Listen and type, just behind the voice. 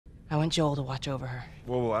I want Joel to watch over her.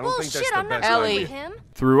 Whoa, I don't think that's Bullshit, the I'm not best going Ellie. with him.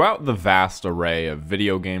 Throughout the vast array of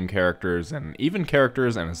video game characters and even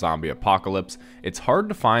characters in a zombie apocalypse, it's hard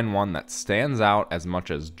to find one that stands out as much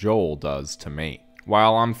as Joel does to me.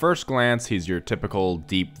 While on first glance he's your typical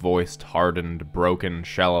deep-voiced, hardened, broken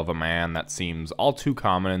shell of a man that seems all too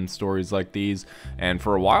common in stories like these, and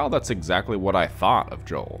for a while that's exactly what I thought of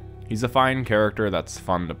Joel. He's a fine character that's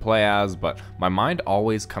fun to play as, but my mind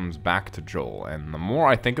always comes back to Joel, and the more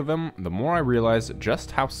I think of him, the more I realize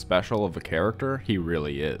just how special of a character he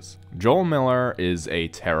really is. Joel Miller is a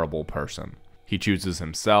terrible person. He chooses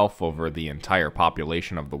himself over the entire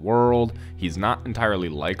population of the world, he's not entirely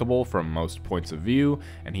likable from most points of view,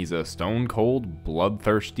 and he's a stone-cold,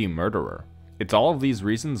 bloodthirsty murderer. It's all of these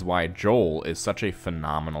reasons why Joel is such a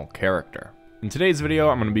phenomenal character. In today's video,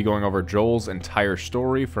 I'm going to be going over Joel's entire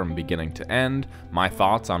story from beginning to end, my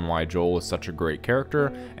thoughts on why Joel is such a great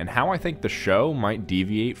character, and how I think the show might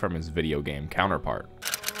deviate from his video game counterpart.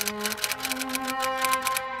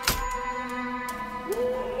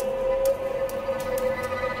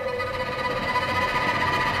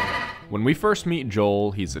 When we first meet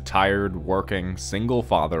Joel, he's a tired, working, single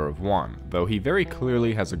father of one, though he very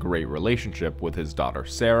clearly has a great relationship with his daughter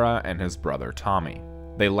Sarah and his brother Tommy.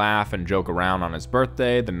 They laugh and joke around on his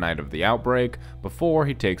birthday the night of the outbreak, before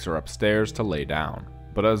he takes her upstairs to lay down.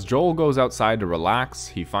 But as Joel goes outside to relax,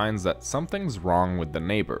 he finds that something's wrong with the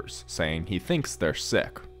neighbors, saying he thinks they're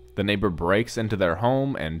sick. The neighbor breaks into their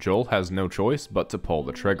home and Joel has no choice but to pull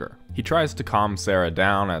the trigger. He tries to calm Sarah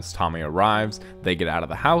down as Tommy arrives. They get out of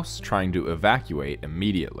the house, trying to evacuate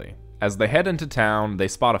immediately. As they head into town, they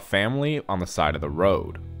spot a family on the side of the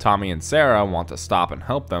road. Tommy and Sarah want to stop and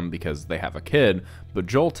help them because they have a kid, but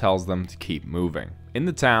Joel tells them to keep moving. In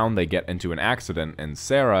the town, they get into an accident and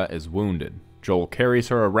Sarah is wounded. Joel carries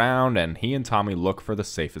her around and he and Tommy look for the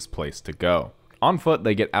safest place to go. On foot,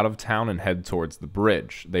 they get out of town and head towards the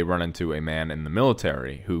bridge. They run into a man in the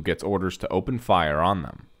military who gets orders to open fire on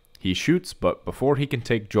them. He shoots, but before he can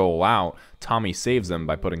take Joel out, Tommy saves him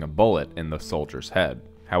by putting a bullet in the soldier's head.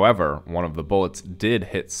 However, one of the bullets did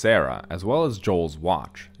hit Sarah, as well as Joel's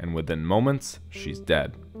watch, and within moments, she's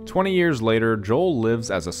dead. 20 years later, Joel lives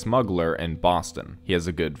as a smuggler in Boston. He has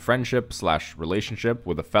a good friendship/relationship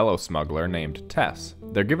with a fellow smuggler named Tess.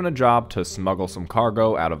 They're given a job to smuggle some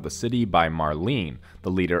cargo out of the city by Marlene, the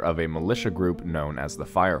leader of a militia group known as the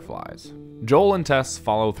Fireflies. Joel and Tess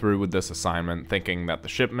follow through with this assignment, thinking that the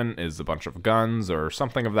shipment is a bunch of guns or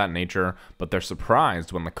something of that nature, but they're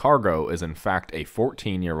surprised when the cargo is in fact a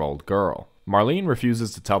 14-year-old girl. Marlene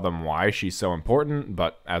refuses to tell them why she's so important,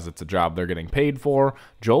 but as it's a job they're getting paid for,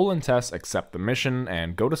 Joel and Tess accept the mission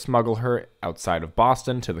and go to smuggle her outside of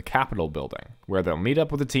Boston to the Capitol building, where they'll meet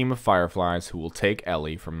up with a team of Fireflies who will take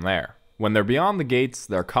Ellie from there. When they're beyond the gates,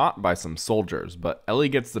 they're caught by some soldiers, but Ellie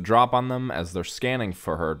gets the drop on them as they're scanning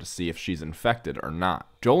for her to see if she's infected or not.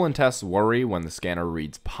 Joel and Tess worry when the scanner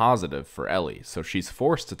reads positive for Ellie, so she's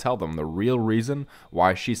forced to tell them the real reason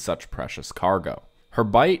why she's such precious cargo. Her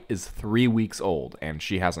bite is 3 weeks old, and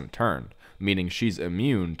she hasn't turned, meaning she's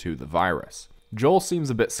immune to the virus. Joel seems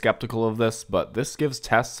a bit skeptical of this, but this gives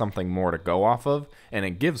Tess something more to go off of, and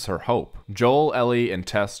it gives her hope. Joel, Ellie, and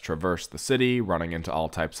Tess traverse the city, running into all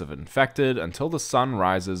types of infected, until the sun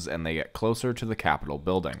rises and they get closer to the Capitol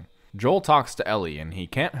building. Joel talks to Ellie, and he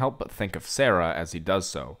can't help but think of Sarah as he does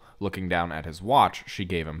so, looking down at his watch she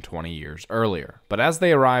gave him 20 years earlier. But as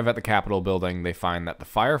they arrive at the Capitol building, they find that the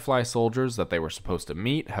Firefly soldiers that they were supposed to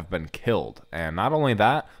meet have been killed, and not only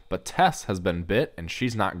that, but Tess has been bit and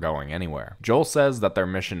she's not going anywhere. Joel says that their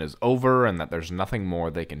mission is over and that there's nothing more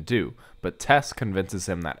they can do, but Tess convinces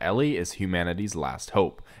him that Ellie is humanity's last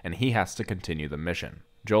hope, and he has to continue the mission.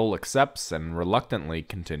 Joel accepts and reluctantly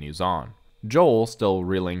continues on. Joel, still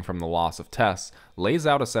reeling from the loss of Tess, lays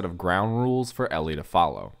out a set of ground rules for Ellie to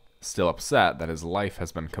follow. Still upset that his life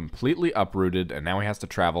has been completely uprooted and now he has to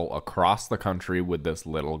travel across the country with this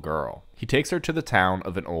little girl. He takes her to the town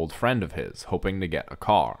of an old friend of his, hoping to get a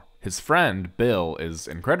car. His friend, Bill, is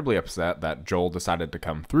incredibly upset that Joel decided to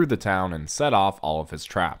come through the town and set off all of his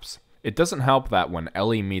traps. It doesn't help that when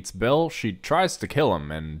Ellie meets Bill, she tries to kill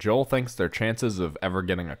him, and Joel thinks their chances of ever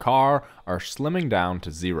getting a car are slimming down to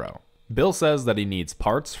 0. Bill says that he needs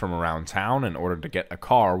parts from around town in order to get a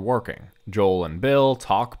car working. Joel and Bill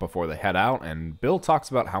talk before they head out, and Bill talks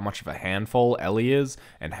about how much of a handful Ellie is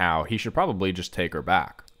and how he should probably just take her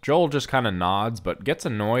back. Joel just kinda nods, but gets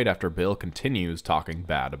annoyed after Bill continues talking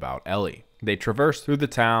bad about Ellie. They traverse through the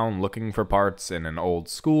town looking for parts in an old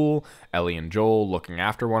school, Ellie and Joel looking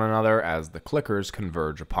after one another as the clickers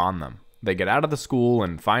converge upon them. They get out of the school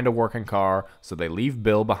and find a working car, so they leave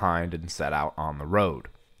Bill behind and set out on the road.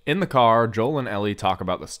 In the car, Joel and Ellie talk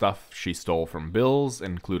about the stuff she stole from Bill's,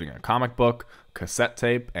 including a comic book, cassette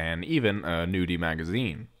tape, and even a nudie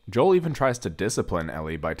magazine. Joel even tries to discipline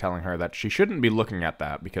Ellie by telling her that she shouldn't be looking at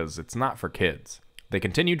that because it's not for kids. They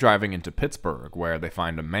continue driving into Pittsburgh, where they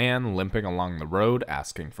find a man limping along the road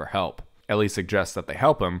asking for help. Ellie suggests that they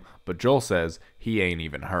help him, but Joel says he ain't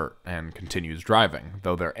even hurt, and continues driving,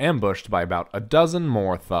 though they're ambushed by about a dozen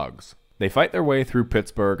more thugs. They fight their way through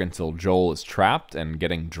Pittsburgh until Joel is trapped and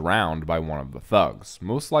getting drowned by one of the thugs,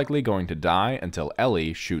 most likely going to die until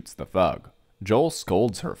Ellie shoots the thug. Joel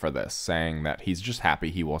scolds her for this, saying that he's just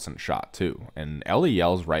happy he wasn't shot too, and Ellie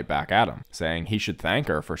yells right back at him, saying he should thank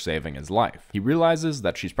her for saving his life. He realizes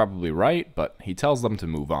that she's probably right, but he tells them to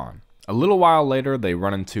move on. A little while later, they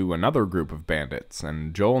run into another group of bandits,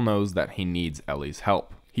 and Joel knows that he needs Ellie's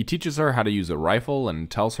help. He teaches her how to use a rifle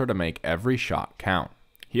and tells her to make every shot count.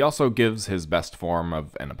 He also gives his best form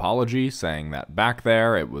of an apology, saying that back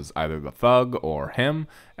there it was either the thug or him.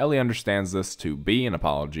 Ellie understands this to be an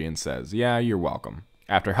apology and says, "Yeah, you're welcome."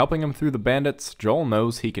 After helping him through the bandits, Joel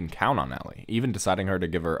knows he can count on Ellie, even deciding her to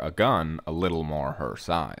give her a gun a little more her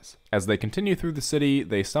size. As they continue through the city,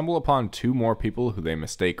 they stumble upon two more people who they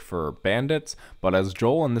mistake for bandits, but as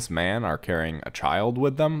Joel and this man are carrying a child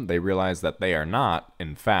with them, they realize that they are not,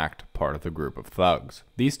 in fact, part of the group of thugs.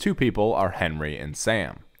 These two people are Henry and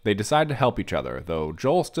Sam. They decide to help each other, though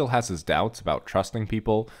Joel still has his doubts about trusting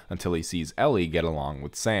people until he sees Ellie get along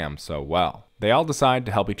with Sam so well. They all decide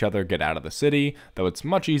to help each other get out of the city, though it's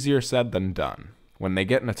much easier said than done. When they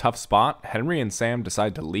get in a tough spot, Henry and Sam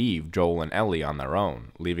decide to leave Joel and Ellie on their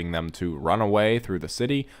own, leaving them to run away through the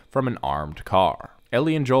city from an armed car.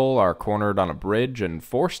 Ellie and Joel are cornered on a bridge and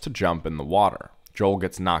forced to jump in the water. Joel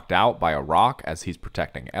gets knocked out by a rock as he's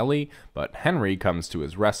protecting Ellie, but Henry comes to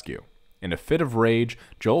his rescue. In a fit of rage,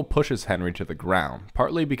 Joel pushes Henry to the ground,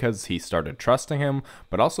 partly because he started trusting him,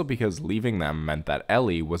 but also because leaving them meant that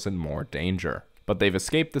Ellie was in more danger. But they've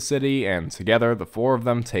escaped the city, and together the four of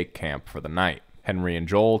them take camp for the night. Henry and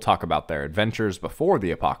Joel talk about their adventures before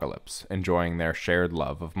the apocalypse, enjoying their shared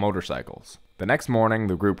love of motorcycles. The next morning,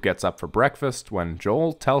 the group gets up for breakfast when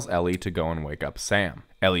Joel tells Ellie to go and wake up Sam.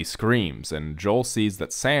 Ellie screams, and Joel sees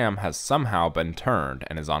that Sam has somehow been turned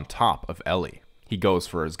and is on top of Ellie. He goes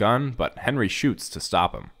for his gun, but Henry shoots to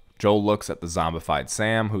stop him. Joel looks at the zombified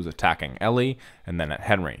Sam who's attacking Ellie, and then at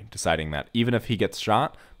Henry, deciding that even if he gets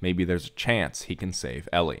shot, maybe there's a chance he can save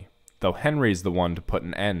Ellie. Though Henry's the one to put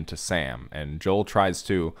an end to Sam, and Joel tries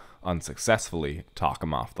to, unsuccessfully, talk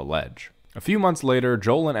him off the ledge. A few months later,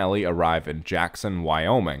 Joel and Ellie arrive in Jackson,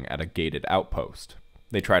 Wyoming at a gated outpost.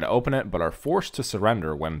 They try to open it, but are forced to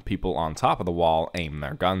surrender when people on top of the wall aim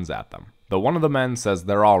their guns at them. Though one of the men says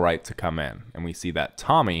they're alright to come in, and we see that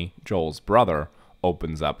Tommy, Joel's brother,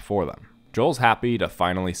 opens up for them. Joel's happy to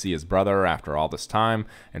finally see his brother after all this time,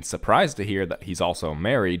 and surprised to hear that he's also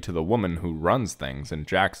married to the woman who runs things in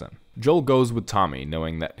Jackson. Joel goes with Tommy,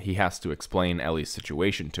 knowing that he has to explain Ellie's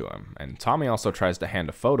situation to him, and Tommy also tries to hand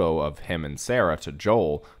a photo of him and Sarah to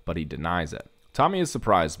Joel, but he denies it. Tommy is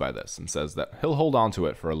surprised by this and says that he'll hold on to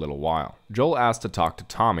it for a little while. Joel asks to talk to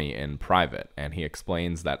Tommy in private, and he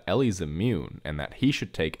explains that Ellie's immune and that he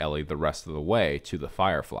should take Ellie the rest of the way to the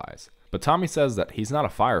Fireflies. But Tommy says that he's not a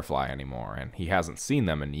Firefly anymore and he hasn't seen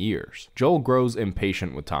them in years. Joel grows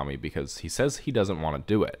impatient with Tommy because he says he doesn't want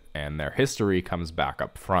to do it, and their history comes back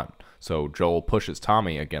up front, so Joel pushes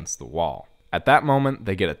Tommy against the wall. At that moment,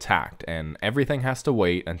 they get attacked, and everything has to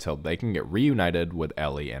wait until they can get reunited with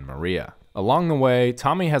Ellie and Maria. Along the way,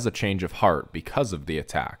 Tommy has a change of heart because of the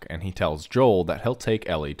attack, and he tells Joel that he'll take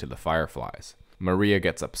Ellie to the Fireflies. Maria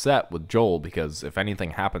gets upset with Joel because if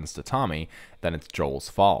anything happens to Tommy, then it's Joel's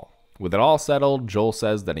fault. With it all settled, Joel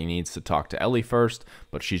says that he needs to talk to Ellie first,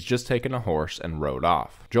 but she's just taken a horse and rode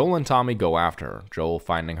off. Joel and Tommy go after her, Joel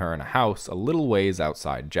finding her in a house a little ways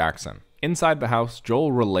outside Jackson. Inside the house,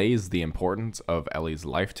 Joel relays the importance of Ellie's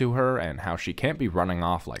life to her and how she can't be running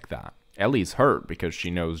off like that. Ellie's hurt because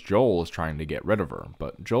she knows Joel is trying to get rid of her,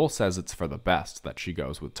 but Joel says it's for the best that she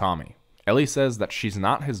goes with Tommy. Ellie says that she's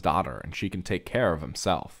not his daughter and she can take care of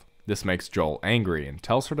himself. This makes Joel angry and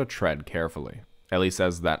tells her to tread carefully. Ellie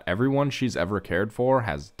says that everyone she's ever cared for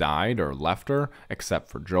has died or left her except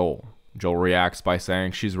for Joel. Joel reacts by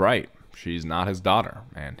saying she's right, she's not his daughter,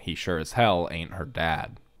 and he sure as hell ain't her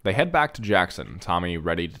dad. They head back to Jackson, Tommy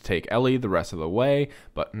ready to take Ellie the rest of the way,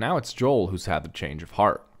 but now it's Joel who's had the change of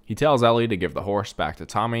heart. He tells Ellie to give the horse back to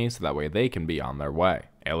Tommy so that way they can be on their way.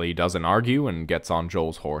 Ellie doesn't argue and gets on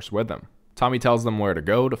Joel's horse with him. Tommy tells them where to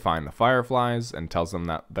go to find the Fireflies and tells them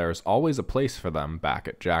that there's always a place for them back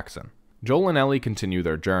at Jackson. Joel and Ellie continue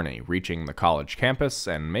their journey, reaching the college campus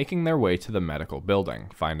and making their way to the medical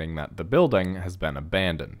building, finding that the building has been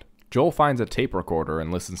abandoned. Joel finds a tape recorder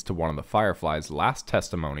and listens to one of the Fireflies' last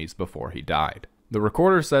testimonies before he died. The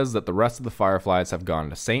recorder says that the rest of the Fireflies have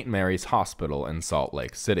gone to St. Mary's Hospital in Salt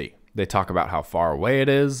Lake City. They talk about how far away it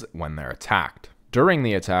is when they're attacked. During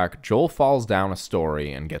the attack, Joel falls down a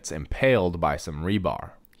story and gets impaled by some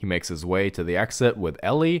rebar. He makes his way to the exit with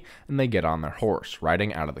Ellie, and they get on their horse,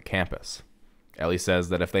 riding out of the campus. Ellie says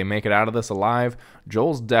that if they make it out of this alive,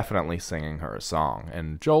 Joel's definitely singing her a song,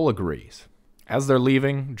 and Joel agrees. As they're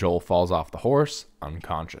leaving, Joel falls off the horse,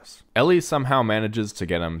 unconscious. Ellie somehow manages to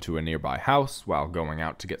get him to a nearby house while going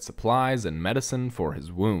out to get supplies and medicine for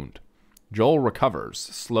his wound. Joel recovers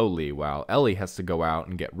slowly while Ellie has to go out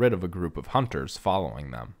and get rid of a group of hunters following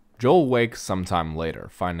them. Joel wakes sometime later,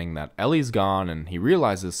 finding that Ellie's gone, and he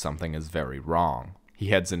realizes something is very wrong. He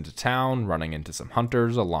heads into town, running into some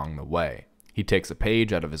hunters along the way. He takes a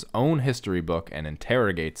page out of his own history book and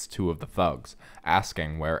interrogates two of the thugs,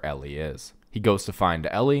 asking where Ellie is. He goes to find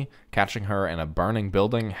Ellie, catching her in a burning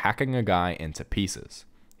building, hacking a guy into pieces.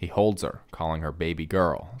 He holds her, calling her baby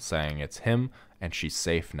girl, saying it's him and she's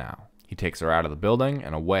safe now. He takes her out of the building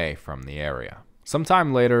and away from the area.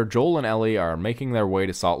 Sometime later, Joel and Ellie are making their way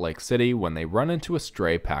to Salt Lake City when they run into a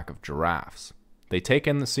stray pack of giraffes. They take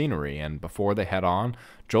in the scenery, and before they head on,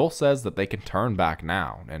 Joel says that they can turn back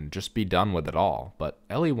now and just be done with it all, but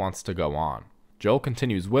Ellie wants to go on. Joel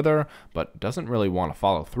continues with her, but doesn't really want to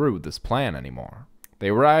follow through with this plan anymore. They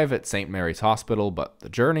arrive at St. Mary's Hospital, but the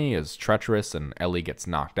journey is treacherous and Ellie gets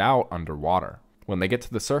knocked out underwater. When they get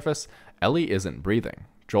to the surface, Ellie isn't breathing.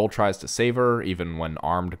 Joel tries to save her, even when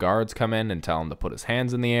armed guards come in and tell him to put his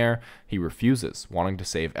hands in the air. He refuses, wanting to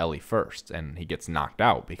save Ellie first, and he gets knocked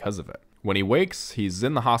out because of it. When he wakes, he's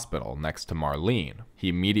in the hospital next to Marlene. He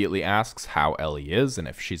immediately asks how Ellie is and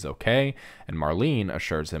if she's okay, and Marlene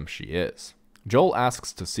assures him she is. Joel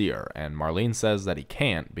asks to see her, and Marlene says that he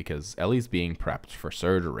can't because Ellie's being prepped for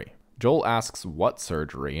surgery. Joel asks what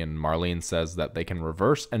surgery, and Marlene says that they can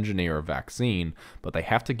reverse engineer a vaccine, but they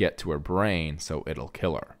have to get to her brain so it'll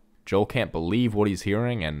kill her. Joel can't believe what he's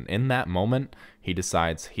hearing, and in that moment, he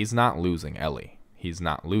decides he's not losing Ellie. He's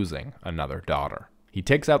not losing another daughter. He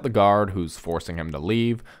takes out the guard who's forcing him to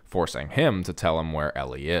leave, forcing him to tell him where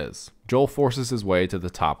Ellie is. Joel forces his way to the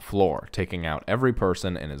top floor, taking out every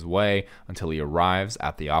person in his way until he arrives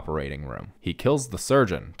at the operating room. He kills the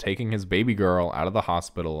surgeon, taking his baby girl out of the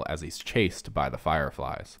hospital as he's chased by the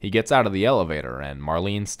Fireflies. He gets out of the elevator and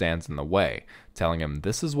Marlene stands in the way, telling him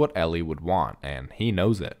this is what Ellie would want, and he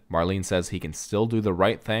knows it. Marlene says he can still do the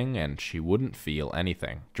right thing and she wouldn't feel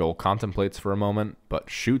anything. Joel contemplates for a moment, but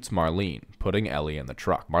shoots Marlene, putting Ellie in the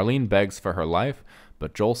truck. Marlene begs for her life,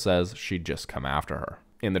 but Joel says she'd just come after her.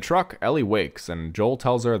 In the truck, Ellie wakes, and Joel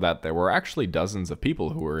tells her that there were actually dozens of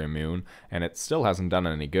people who were immune, and it still hasn't done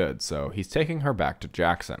any good, so he's taking her back to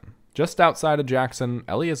Jackson. Just outside of Jackson,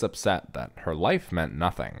 Ellie is upset that her life meant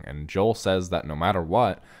nothing, and Joel says that no matter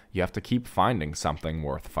what, you have to keep finding something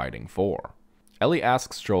worth fighting for. Ellie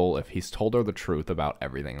asks Joel if he's told her the truth about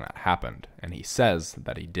everything that happened, and he says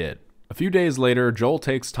that he did. A few days later, Joel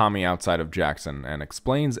takes Tommy outside of Jackson and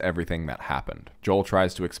explains everything that happened. Joel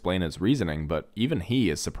tries to explain his reasoning, but even he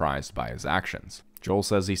is surprised by his actions. Joel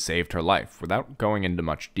says he saved her life, without going into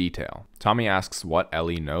much detail. Tommy asks what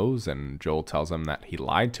Ellie knows, and Joel tells him that he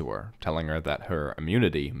lied to her, telling her that her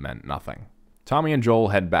immunity meant nothing. Tommy and Joel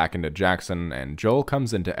head back into Jackson, and Joel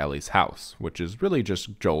comes into Ellie's house, which is really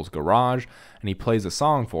just Joel's garage, and he plays a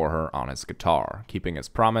song for her on his guitar, keeping his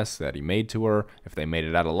promise that he made to her. If they made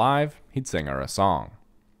it out alive, he'd sing her a song.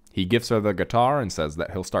 He gives her the guitar and says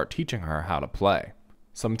that he'll start teaching her how to play.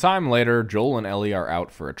 Some time later, Joel and Ellie are out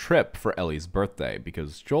for a trip for Ellie's birthday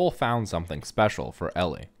because Joel found something special for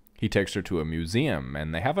Ellie. He takes her to a museum,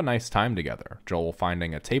 and they have a nice time together, Joel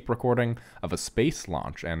finding a tape recording of a space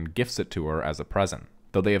launch and gifts it to her as a present.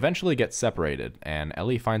 Though they eventually get separated, and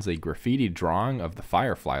Ellie finds a graffiti drawing of the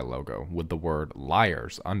Firefly logo with the word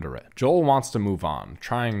liars under it. Joel wants to move on,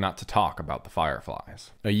 trying not to talk about the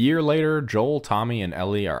Fireflies. A year later, Joel, Tommy, and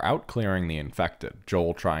Ellie are out clearing the infected,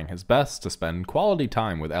 Joel trying his best to spend quality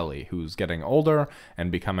time with Ellie, who's getting older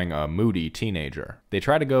and becoming a moody teenager. They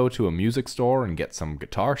try to go to a music store and get some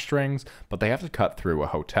guitar strings, but they have to cut through a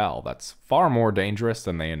hotel that's far more dangerous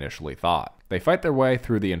than they initially thought. They fight their way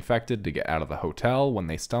through the infected to get out of the hotel when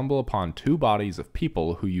they stumble upon two bodies of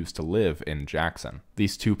people who used to live in Jackson.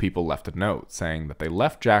 These two people left a note saying that they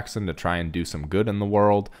left Jackson to try and do some good in the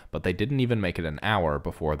world, but they didn't even make it an hour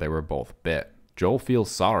before they were both bit. Joel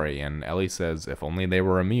feels sorry, and Ellie says if only they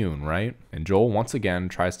were immune, right? And Joel once again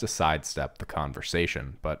tries to sidestep the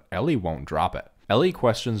conversation, but Ellie won't drop it. Ellie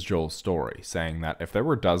questions Joel's story, saying that if there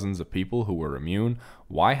were dozens of people who were immune,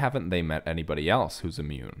 why haven't they met anybody else who's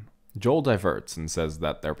immune? Joel diverts and says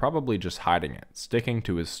that they're probably just hiding it, sticking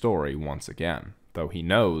to his story once again, though he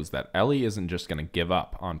knows that Ellie isn't just going to give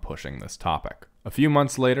up on pushing this topic. A few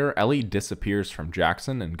months later, Ellie disappears from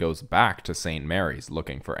Jackson and goes back to St. Mary's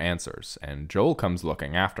looking for answers, and Joel comes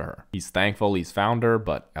looking after her. He's thankful he's found her,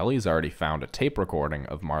 but Ellie's already found a tape recording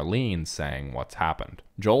of Marlene saying what's happened.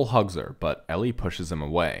 Joel hugs her, but Ellie pushes him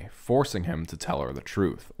away, forcing him to tell her the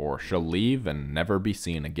truth, or she'll leave and never be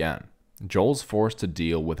seen again. Joel's forced to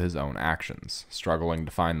deal with his own actions, struggling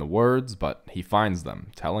to find the words, but he finds them,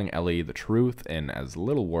 telling Ellie the truth in as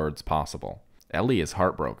little words possible. Ellie is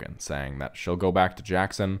heartbroken, saying that she'll go back to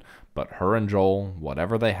Jackson, but her and Joel,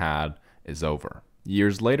 whatever they had, is over.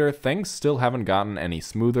 Years later, things still haven't gotten any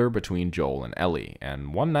smoother between Joel and Ellie,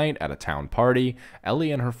 and one night at a town party,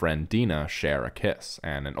 Ellie and her friend Dina share a kiss,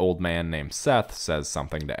 and an old man named Seth says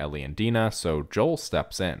something to Ellie and Dina, so Joel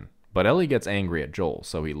steps in. But Ellie gets angry at Joel,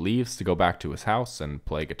 so he leaves to go back to his house and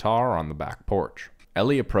play guitar on the back porch.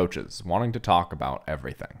 Ellie approaches, wanting to talk about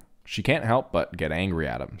everything. She can't help but get angry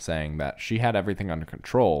at him, saying that she had everything under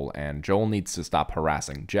control and Joel needs to stop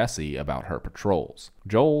harassing Jessie about her patrols.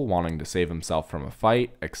 Joel, wanting to save himself from a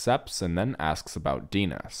fight, accepts and then asks about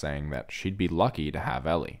Dina, saying that she'd be lucky to have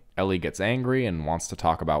Ellie. Ellie gets angry and wants to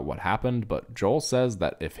talk about what happened, but Joel says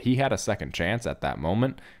that if he had a second chance at that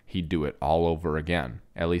moment, he'd do it all over again.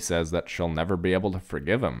 Ellie says that she'll never be able to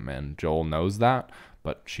forgive him, and Joel knows that,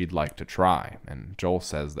 but she'd like to try, and Joel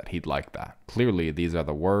says that he'd like that. Clearly, these are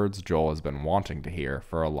the words Joel has been wanting to hear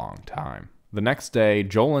for a long time. The next day,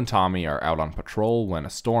 Joel and Tommy are out on patrol when a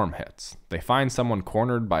storm hits. They find someone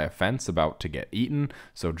cornered by a fence about to get eaten,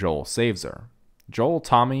 so Joel saves her. Joel,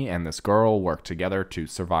 Tommy, and this girl work together to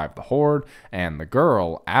survive the horde, and the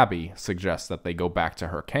girl, Abby, suggests that they go back to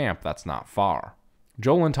her camp that's not far.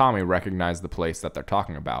 Joel and Tommy recognize the place that they're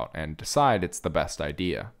talking about and decide it's the best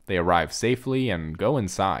idea. They arrive safely and go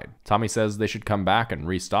inside. Tommy says they should come back and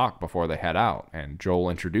restock before they head out, and Joel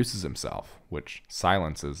introduces himself, which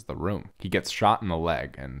silences the room. He gets shot in the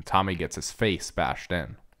leg, and Tommy gets his face bashed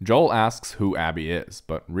in. Joel asks who Abby is,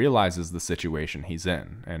 but realizes the situation he's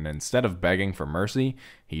in, and instead of begging for mercy,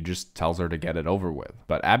 he just tells her to get it over with.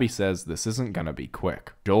 But Abby says this isn't gonna be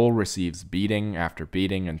quick. Joel receives beating after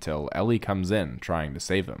beating until Ellie comes in, trying to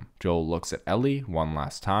save him. Joel looks at Ellie one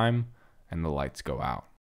last time, and the lights go out.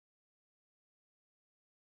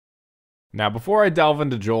 Now, before I delve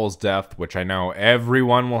into Joel's death, which I know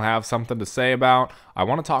everyone will have something to say about, I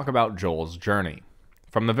want to talk about Joel's journey.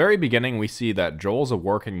 From the very beginning, we see that Joel's a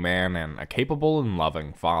working man and a capable and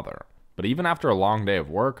loving father. But even after a long day of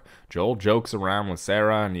work, Joel jokes around with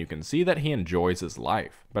Sarah and you can see that he enjoys his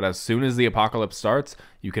life. But as soon as the apocalypse starts,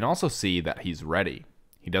 you can also see that he's ready.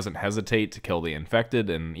 He doesn't hesitate to kill the infected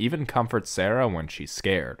and even comforts Sarah when she's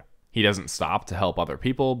scared. He doesn't stop to help other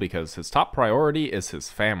people because his top priority is his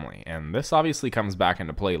family, and this obviously comes back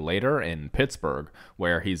into play later in Pittsburgh,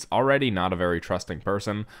 where he's already not a very trusting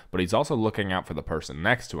person, but he's also looking out for the person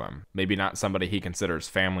next to him. Maybe not somebody he considers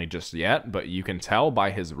family just yet, but you can tell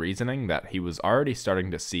by his reasoning that he was already starting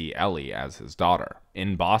to see Ellie as his daughter.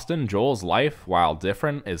 In Boston, Joel's life, while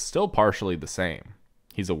different, is still partially the same.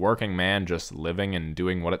 He's a working man just living and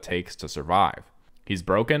doing what it takes to survive. He's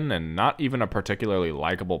broken and not even a particularly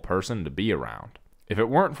likable person to be around. If it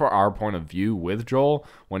weren't for our point of view with Joel,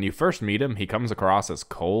 when you first meet him, he comes across as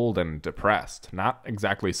cold and depressed, not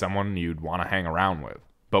exactly someone you'd want to hang around with.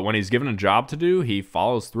 But when he's given a job to do, he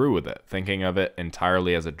follows through with it, thinking of it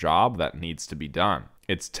entirely as a job that needs to be done.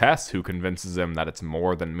 It's Tess who convinces him that it's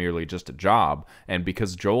more than merely just a job, and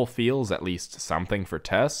because Joel feels at least something for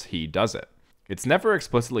Tess, he does it. It's never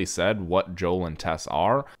explicitly said what Joel and Tess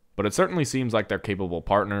are, but it certainly seems like they're capable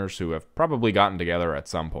partners who have probably gotten together at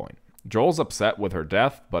some point. Joel's upset with her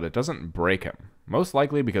death, but it doesn't break him. Most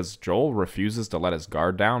likely because Joel refuses to let his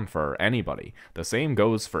guard down for anybody. The same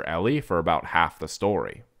goes for Ellie for about half the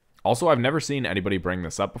story. Also, I've never seen anybody bring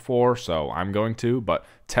this up before, so I'm going to, but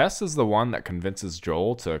Tess is the one that convinces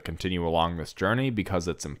Joel to continue along this journey because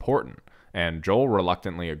it's important. And Joel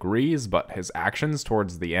reluctantly agrees, but his actions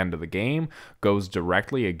towards the end of the game goes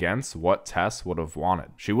directly against what Tess would have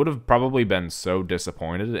wanted. She would have probably been so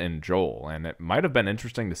disappointed in Joel, and it might have been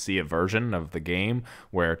interesting to see a version of the game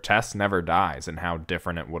where Tess never dies and how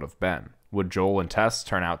different it would have been. Would Joel and Tess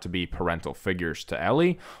turn out to be parental figures to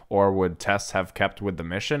Ellie, or would Tess have kept with the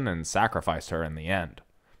mission and sacrificed her in the end?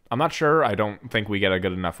 I'm not sure. I don't think we get a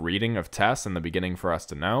good enough reading of Tess in the beginning for us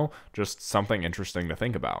to know, just something interesting to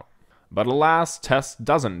think about. But alas, Tess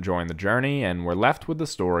doesn't join the journey, and we're left with the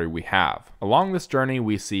story we have. Along this journey,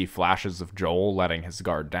 we see flashes of Joel letting his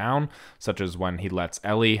guard down, such as when he lets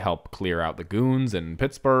Ellie help clear out the goons in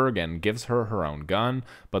Pittsburgh and gives her her own gun,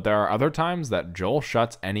 but there are other times that Joel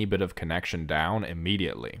shuts any bit of connection down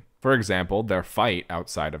immediately. For example, their fight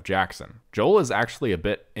outside of Jackson. Joel is actually a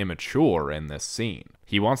bit immature in this scene.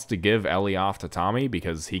 He wants to give Ellie off to Tommy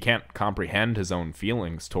because he can't comprehend his own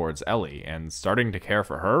feelings towards Ellie, and starting to care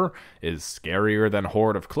for her is scarier than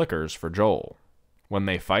Horde of Clickers for Joel. When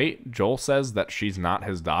they fight, Joel says that she's not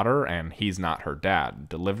his daughter and he's not her dad,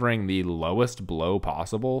 delivering the lowest blow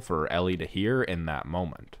possible for Ellie to hear in that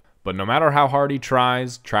moment. But no matter how hard he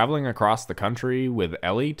tries, traveling across the country with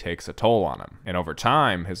Ellie takes a toll on him, and over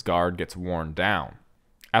time, his guard gets worn down.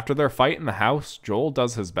 After their fight in the house, Joel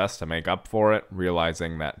does his best to make up for it,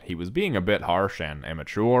 realizing that he was being a bit harsh and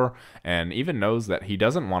immature, and even knows that he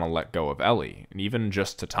doesn't want to let go of Ellie, even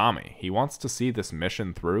just to Tommy. He wants to see this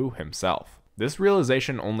mission through himself. This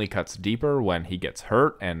realization only cuts deeper when he gets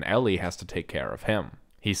hurt and Ellie has to take care of him.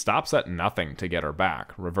 He stops at nothing to get her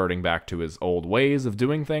back, reverting back to his old ways of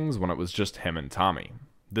doing things when it was just him and Tommy.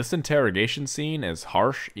 This interrogation scene is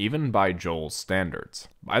harsh even by Joel's standards.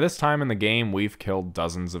 By this time in the game, we've killed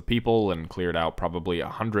dozens of people and cleared out probably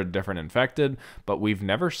 100 different infected, but we've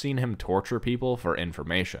never seen him torture people for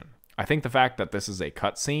information. I think the fact that this is a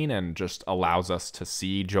cutscene and just allows us to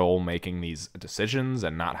see Joel making these decisions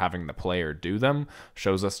and not having the player do them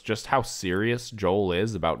shows us just how serious Joel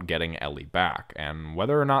is about getting Ellie back, and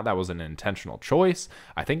whether or not that was an intentional choice,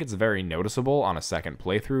 I think it's very noticeable on a second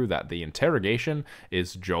playthrough that the interrogation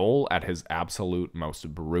is Joel at his absolute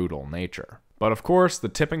most brutal nature. But of course, the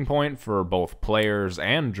tipping point for both players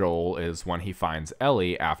and Joel is when he finds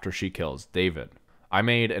Ellie after she kills David. I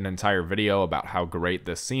made an entire video about how great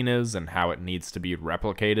this scene is and how it needs to be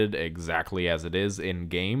replicated exactly as it is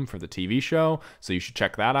in-game for the TV show, so you should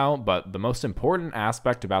check that out, but the most important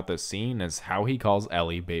aspect about this scene is how he calls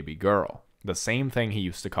Ellie baby girl. The same thing he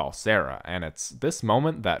used to call Sarah, and it's this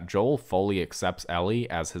moment that Joel fully accepts Ellie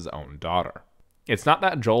as his own daughter. It's not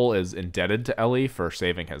that Joel is indebted to Ellie for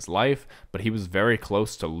saving his life, but he was very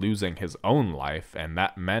close to losing his own life, and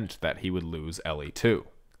that meant that he would lose Ellie too.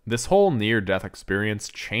 This whole near-death experience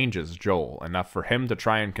changes Joel enough for him to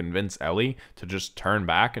try and convince Ellie to just turn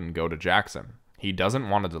back and go to Jackson. He doesn't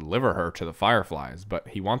want to deliver her to the Fireflies, but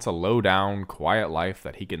he wants a low-down, quiet life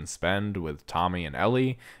that he can spend with Tommy and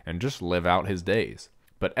Ellie and just live out his days.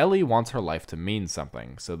 But Ellie wants her life to mean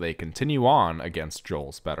something, so they continue on against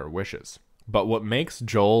Joel's better wishes. But what makes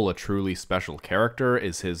Joel a truly special character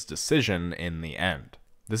is his decision in the end.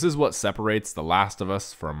 This is what separates The Last of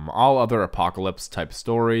Us from all other apocalypse-type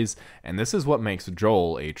stories, and this is what makes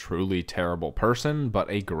Joel a truly terrible person, but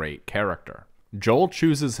a great character. Joel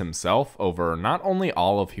chooses himself over not only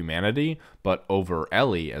all of humanity, but over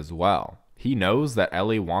Ellie as well. He knows that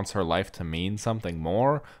Ellie wants her life to mean something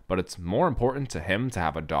more, but it's more important to him to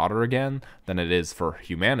have a daughter again than it is for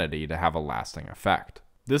humanity to have a lasting effect.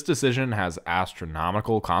 This decision has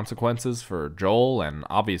astronomical consequences for Joel and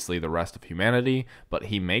obviously the rest of humanity, but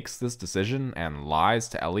he makes this decision and lies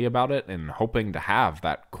to Ellie about it in hoping to have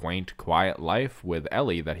that quaint, quiet life with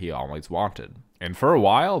Ellie that he always wanted. And for a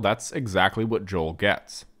while, that's exactly what Joel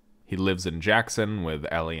gets. He lives in Jackson with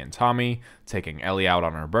Ellie and Tommy, taking Ellie out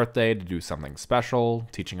on her birthday to do something special,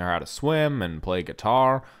 teaching her how to swim and play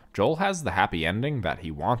guitar. Joel has the happy ending that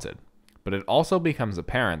he wanted. But it also becomes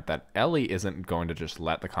apparent that Ellie isn't going to just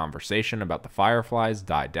let the conversation about the Fireflies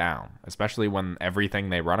die down, especially when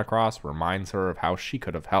everything they run across reminds her of how she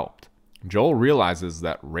could have helped. Joel realizes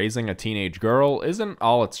that raising a teenage girl isn't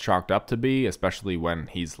all it's chalked up to be, especially when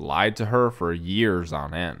he's lied to her for years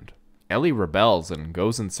on end. Ellie rebels and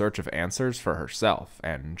goes in search of answers for herself,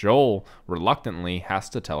 and Joel reluctantly has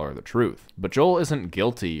to tell her the truth. But Joel isn't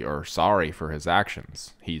guilty or sorry for his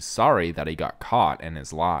actions. He's sorry that he got caught in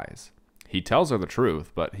his lies. He tells her the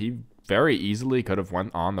truth, but he very easily could have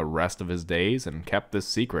went on the rest of his days and kept this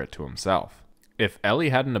secret to himself. If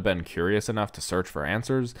Ellie hadn't have been curious enough to search for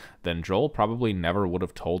answers, then Joel probably never would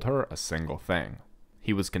have told her a single thing.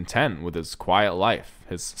 He was content with his quiet life.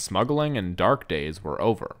 His smuggling and dark days were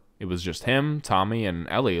over. It was just him, Tommy, and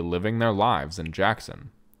Ellie living their lives in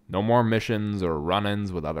Jackson. No more missions or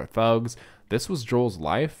run-ins with other thugs. This was Joel's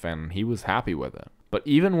life, and he was happy with it. But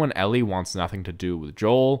even when Ellie wants nothing to do with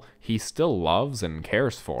Joel, he still loves and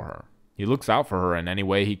cares for her. He looks out for her in any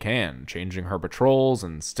way he can, changing her patrols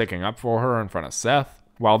and sticking up for her in front of Seth.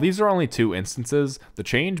 While these are only 2 instances, the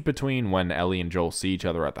change between when Ellie and Joel see each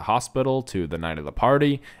other at the hospital to the night of the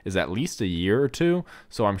party is at least a year or 2,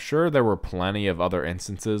 so I'm sure there were plenty of other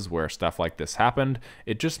instances where stuff like this happened.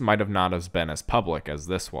 It just might have not have been as public as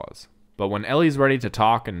this was. But when Ellie's ready to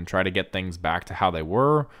talk and try to get things back to how they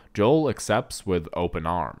were, Joel accepts with open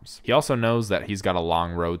arms. He also knows that he's got a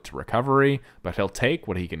long road to recovery, but he'll take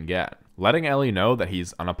what he can get. Letting Ellie know that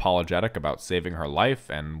he's unapologetic about saving her life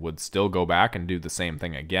and would still go back and do the same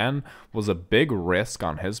thing again was a big risk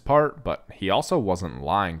on his part, but he also wasn't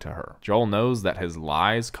lying to her. Joel knows that his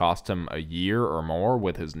lies cost him a year or more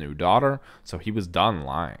with his new daughter, so he was done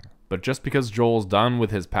lying. But just because Joel's done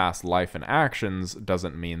with his past life and actions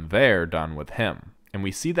doesn't mean they're done with him. And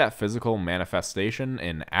we see that physical manifestation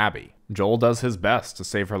in Abby. Joel does his best to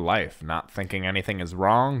save her life, not thinking anything is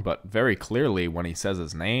wrong, but very clearly when he says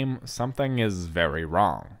his name, something is very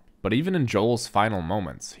wrong. But even in Joel's final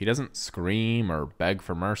moments, he doesn't scream or beg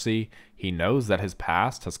for mercy. He knows that his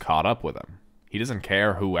past has caught up with him. He doesn't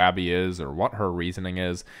care who Abby is or what her reasoning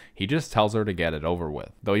is, he just tells her to get it over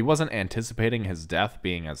with. Though he wasn't anticipating his death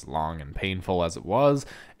being as long and painful as it was,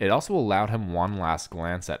 it also allowed him one last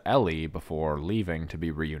glance at Ellie before leaving to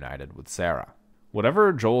be reunited with Sarah.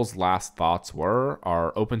 Whatever Joel's last thoughts were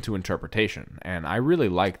are open to interpretation, and I really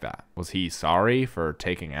like that. Was he sorry for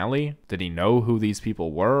taking Ellie? Did he know who these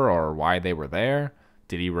people were or why they were there?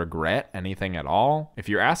 Did he regret anything at all? If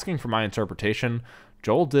you're asking for my interpretation,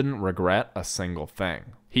 Joel didn't regret a single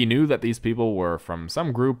thing. He knew that these people were from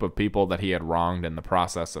some group of people that he had wronged in the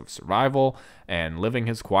process of survival, and living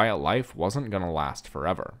his quiet life wasn't going to last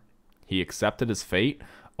forever. He accepted his fate,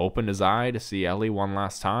 opened his eye to see Ellie one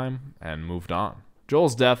last time, and moved on.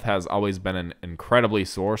 Joel's death has always been an incredibly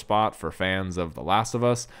sore spot for fans of The Last of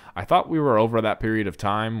Us. I thought we were over that period of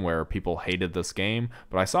time where people hated this game,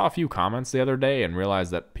 but I saw a few comments the other day and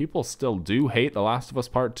realized that people still do hate The Last of Us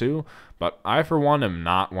Part 2, but I for one am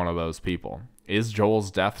not one of those people. Is Joel's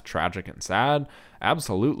death tragic and sad?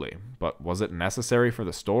 Absolutely. But was it necessary for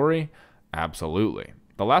the story? Absolutely.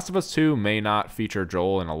 The Last of Us 2 may not feature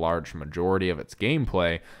Joel in a large majority of its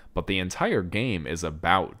gameplay, but the entire game is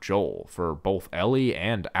about Joel for both Ellie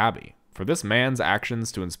and Abby. For this man's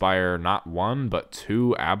actions to inspire not one, but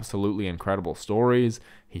two absolutely incredible stories,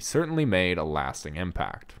 he certainly made a lasting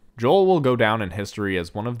impact. Joel will go down in history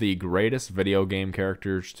as one of the greatest video game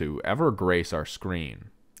characters to ever grace our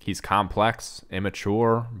screen. He's complex,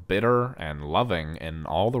 immature, bitter, and loving in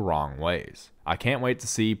all the wrong ways. I can't wait to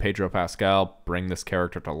see Pedro Pascal bring this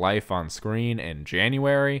character to life on screen in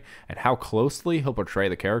January, and how closely he'll portray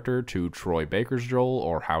the character to Troy Baker's Joel,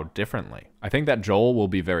 or how differently. I think that Joel will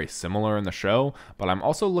be very similar in the show, but I'm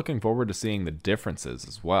also looking forward to seeing the differences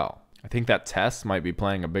as well. I think that Tess might be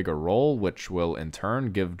playing a bigger role, which will in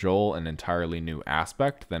turn give Joel an entirely new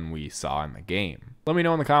aspect than we saw in the game. Let me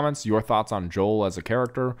know in the comments your thoughts on Joel as a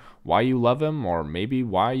character, why you love him, or maybe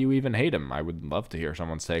why you even hate him. I would love to hear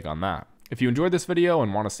someone's take on that. If you enjoyed this video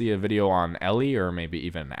and want to see a video on Ellie or maybe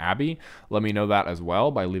even Abby, let me know that as well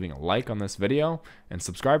by leaving a like on this video, and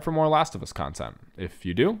subscribe for more Last of Us content. If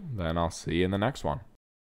you do, then I'll see you in the next one.